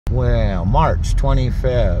Well, March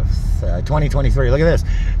 25th, 2023. Look at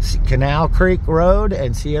this. Canal Creek Road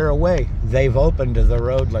and Sierra Way. They've opened the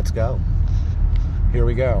road. Let's go. Here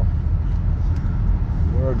we go.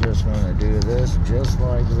 We're just going to do this just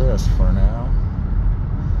like this for now.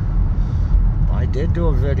 I did do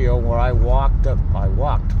a video where I walked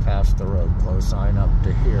past the road, close sign up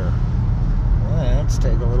to here. Let's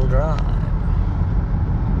take a little drive.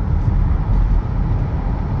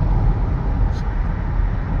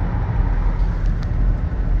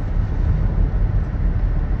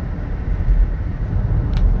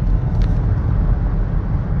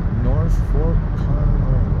 North Fork Kern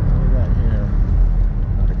River. What we got here?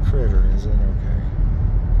 Not a critter, is it? Okay.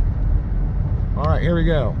 Alright, here we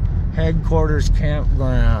go. Headquarters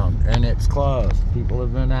Campground, and it's closed. People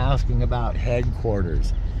have been asking about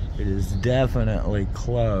headquarters. It is definitely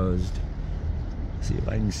closed. See if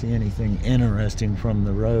I can see anything interesting from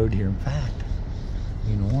the road here. In fact,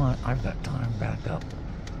 you know what? I've got time back up.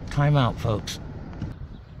 Time out, folks.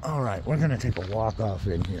 All right, we're gonna take a walk off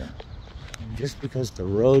in here. And just because the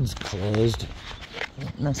road's closed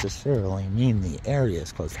doesn't necessarily mean the area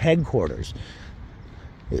is closed. Headquarters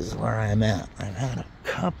is where I'm at. I've had a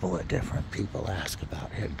couple of different people ask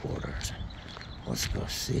about headquarters. Let's go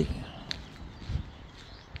see.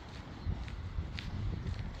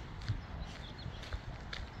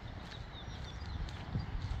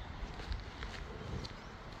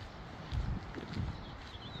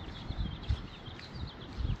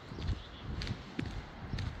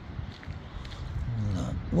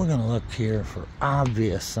 We're gonna look here for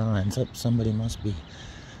obvious signs. Oh, somebody must be.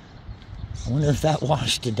 I wonder if that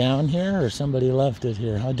washed it down here or somebody left it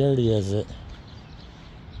here. How dirty is it?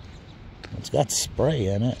 It's got spray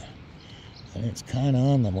in it. And it's kind of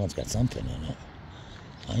on them. Well, it's got something in it.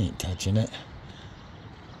 I ain't touching it.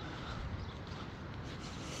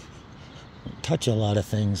 Don't touch a lot of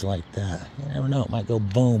things like that. You never know. It might go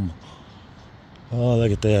boom. Oh,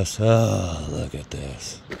 look at this. Oh, look at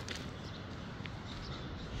this.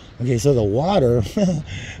 Okay, so the water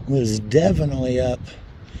was definitely up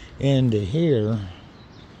into here.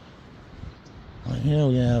 Right here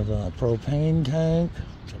we have a propane tank.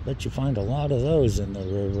 I bet you find a lot of those in the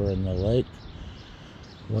river and the lake.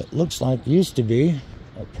 What looks like used to be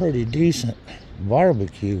a pretty decent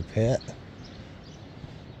barbecue pit.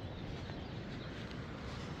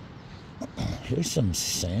 Here's some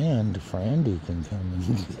sand Frandy can come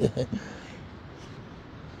and get.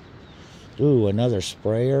 Ooh, another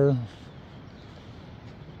sprayer.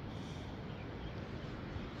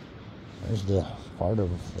 There's the part of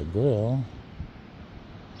the grill.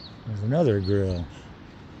 There's another grill.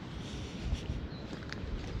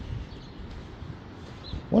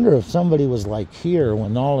 Wonder if somebody was like here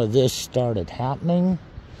when all of this started happening.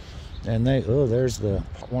 And they, oh, there's the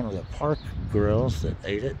one of the park grills that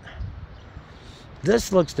ate it.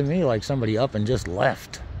 This looks to me like somebody up and just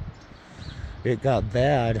left. It got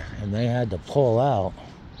bad and they had to pull out,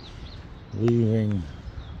 leaving.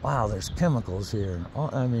 Wow, there's chemicals here.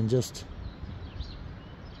 Oh, I mean, just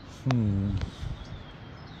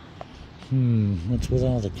what's with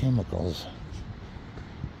all the chemicals?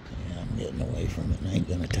 Yeah, I'm getting away from it. I ain't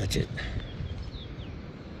gonna touch it.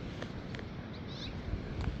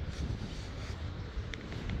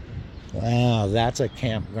 Wow, that's a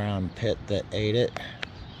campground pit that ate it.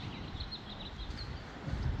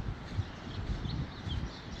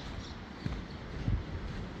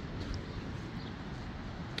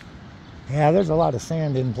 Yeah, there's a lot of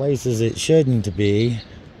sand in places it shouldn't be.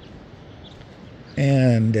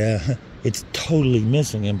 And it's totally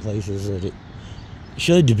missing in places that it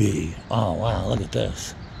should be. Oh, wow, look at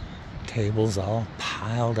this. Tables all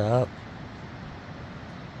piled up.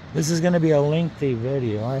 This is going to be a lengthy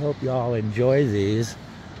video. I hope y'all enjoy these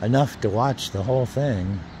enough to watch the whole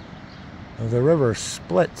thing. The river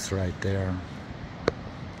splits right there.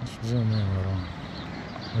 Let's zoom in a little.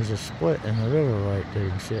 There's a split in the river right there. You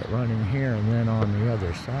can see it running here and then on the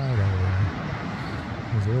other side over there.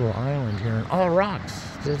 There's a little island here and all rocks.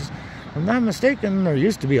 If I'm not mistaken, there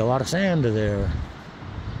used to be a lot of sand there.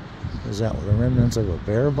 Is that the remnants of a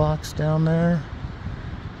bear box down there?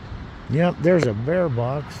 Yep, there's a bear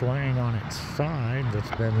box laying on its side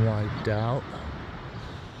that's been wiped out.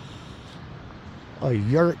 A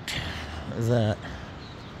yurt that,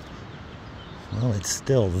 well, it's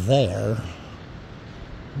still there.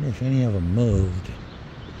 I wonder if any of them moved.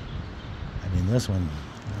 I mean, this one,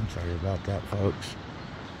 I'm sorry about that, folks.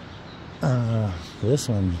 This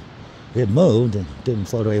one, it moved and didn't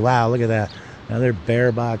float away. Wow, look at that. Another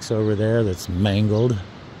bear box over there that's mangled.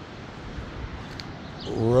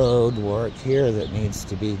 Road work here that needs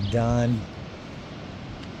to be done.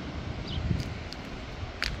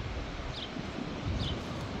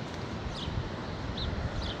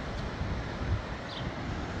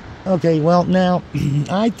 Okay, well, now,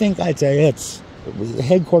 I think I'd say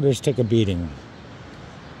headquarters took a beating.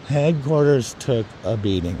 Headquarters took a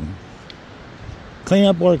beating.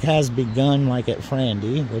 Cleanup work has begun, like at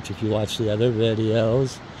Frandy, which if you watch the other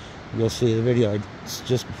videos, you'll see the video, it's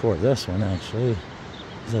just before this one, actually.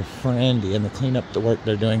 It's a Frandy and the cleanup work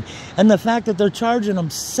they're doing. And the fact that they're charging them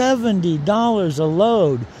 $70 a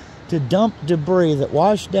load to dump debris that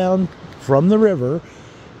washed down from the river.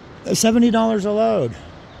 $70 a load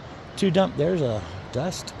to dump. There's a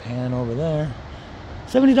dust pan over there.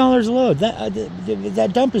 $70 a load.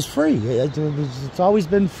 That dump is free. It's always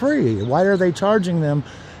been free. Why are they charging them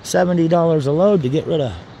 $70 a load to get rid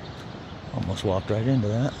of... Almost walked right into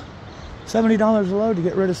that. $70 a load to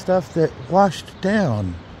get rid of stuff that washed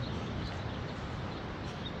down.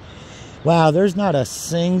 Wow, there's not a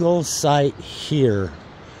single site here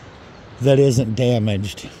that isn't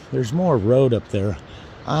damaged. There's more road up there.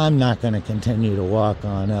 I'm not going to continue to walk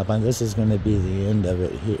on up. And this is going to be the end of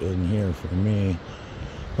it in here for me.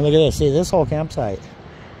 But look at this. See, this whole campsite.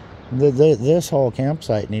 This whole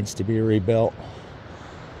campsite needs to be rebuilt.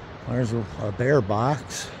 There's a bear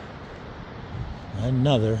box.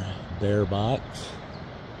 Another bear box.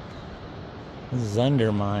 This is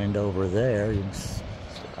undermined over there.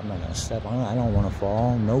 I'm not going to step on it. I don't want to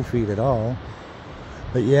fall. No feet at all.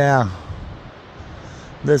 But yeah,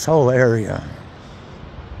 this whole area,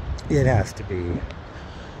 it has to be,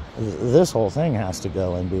 this whole thing has to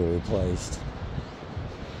go and be replaced.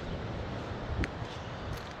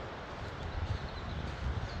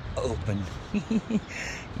 Open.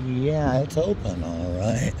 Yeah, it's open, all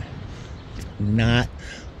right. Not,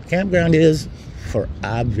 campground is, for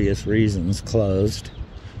obvious reasons, closed.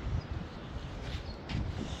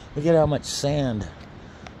 Look at how much sand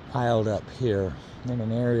piled up here in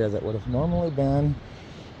an area that would have normally been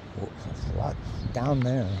a lot down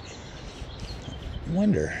there. I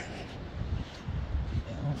wonder,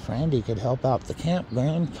 Frandy could help out the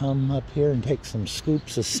campground, come up here and take some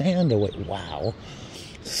scoops of sand away. Wow.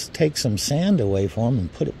 Take some sand away for them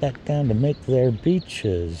and put it back down to make their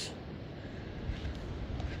beaches.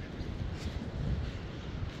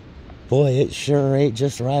 Boy, it sure ate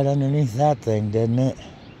just right underneath that thing, didn't it?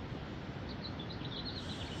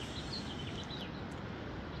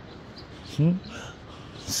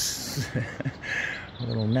 A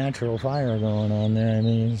little natural fire going on there. I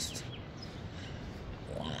mean,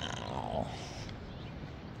 wow.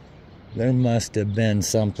 There must have been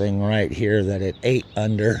something right here that it ate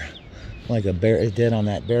under, like a bear. It did on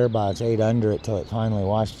that bear box. Ate under it till it finally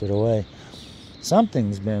washed it away.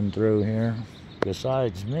 Something's been through here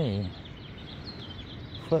besides me.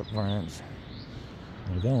 Footprints.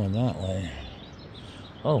 We're going that way.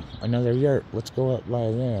 Oh, another yurt. Let's go up by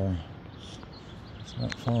there. It's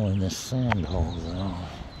not following this sand hole though.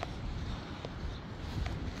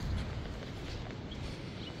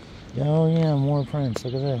 Oh yeah, more prints.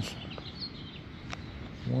 Look at this.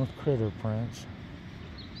 More critter prints.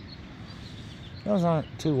 Those aren't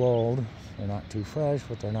too old. They're not too fresh,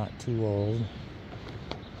 but they're not too old.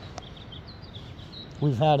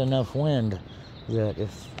 We've had enough wind that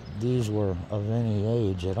if these were of any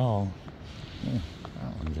age at all,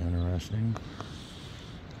 that one's interesting.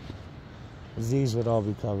 These would all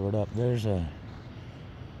be covered up. There's a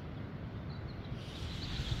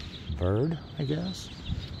bird, I guess.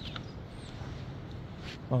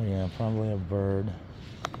 Oh yeah, probably a bird.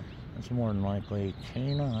 It's more than likely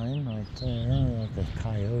canine right there, like a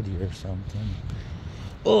coyote or something.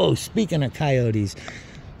 Oh, speaking of coyotes,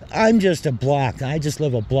 I'm just a block. I just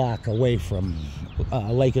live a block away from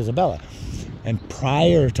Lake Isabella. And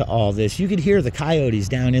prior to all this, you could hear the coyotes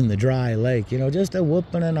down in the dry lake. You know, just a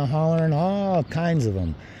whooping and a hollering, all kinds of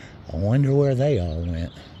them. I wonder where they all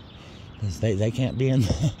went. Because they can't be in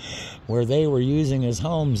the, where they were using as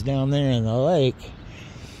homes down there in the lake.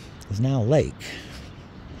 Is now lake.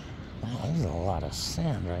 Wow, there's a lot of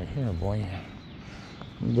sand right here, boy.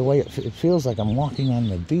 The way it feels like I'm walking on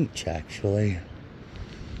the beach, actually.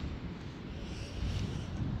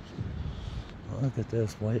 Look at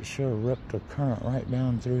this, boy. It sure ripped a current right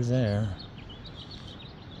down through there.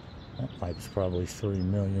 That pipe's probably 3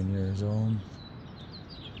 million years old.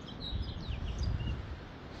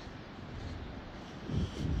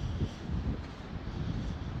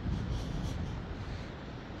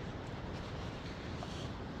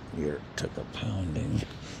 Here it took a pounding.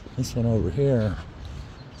 This one over here,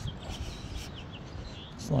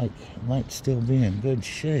 it's like it might still be in good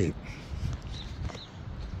shape.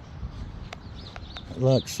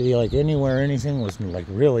 Look, see, like anywhere anything was like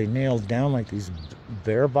really nailed down like these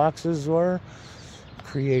bear boxes were,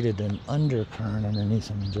 created an undercurrent underneath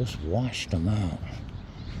them and just washed them out.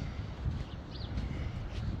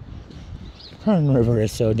 Kern River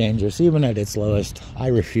is so dangerous, even at its lowest. I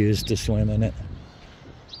refuse to swim in it.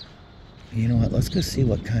 You know what? Let's go see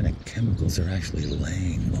what kind of chemicals are actually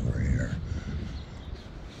laying over here.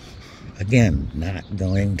 Again, not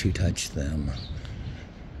going to touch them.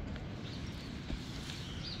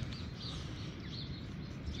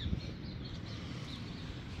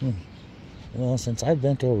 Well, since I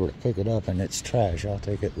bent over to pick it up and it's trash, I'll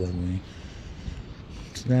take it with me.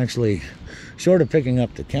 It's actually, short of picking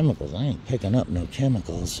up the chemicals, I ain't picking up no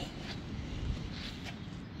chemicals.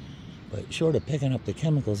 But short of picking up the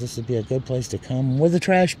chemicals, this would be a good place to come with a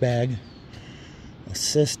trash bag.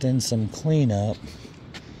 Assist in some cleanup.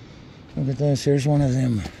 Look at this, here's one of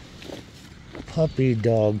them puppy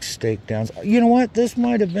dog stake downs. You know what, this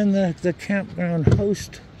might have been the campground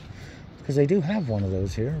host, because they do have one of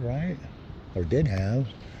those here, right? Or did have.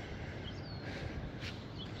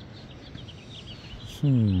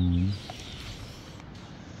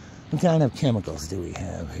 What kind of chemicals do we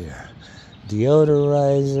have here?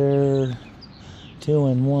 Deodorizer,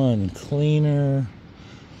 2-in-1 cleaner,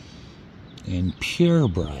 and Pure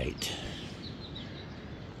Bright.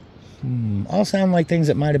 All sound like things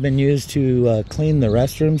that might have been used to clean the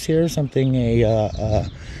restrooms here, something a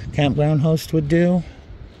campground host would do.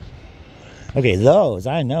 Okay, those,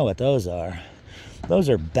 I know what those are. Those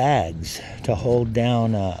are bags to hold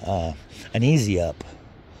down an Easy Up.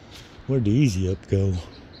 Where'd the Easy Up go?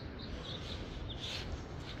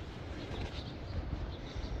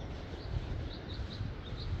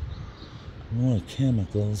 More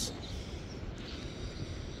chemicals.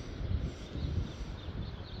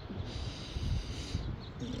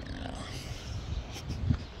 Yeah.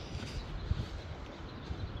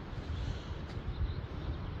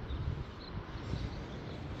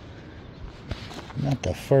 Not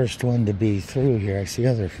the first one to be through here. I see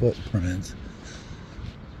other footprints.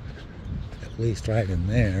 At least right in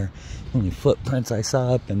there. Only footprints I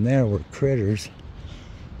saw up in there were critters.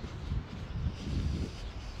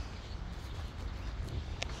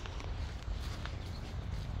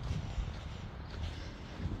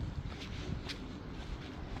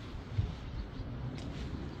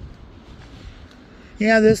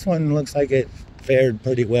 Yeah, this one looks like it fared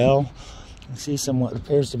pretty well. I see some what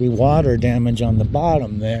appears to be water damage on the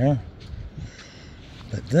bottom there.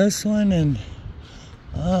 But this one and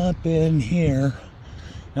up in here,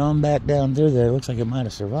 now I'm back down through there. It looks like it might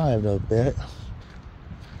have survived a bit.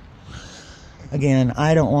 Again,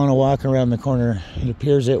 I don't want to walk around the corner. It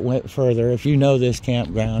appears it went further. If you know this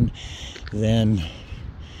campground, then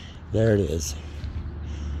there it is.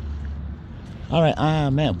 All right,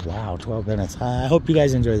 man, wow, 12 minutes. I hope you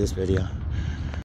guys enjoy this video.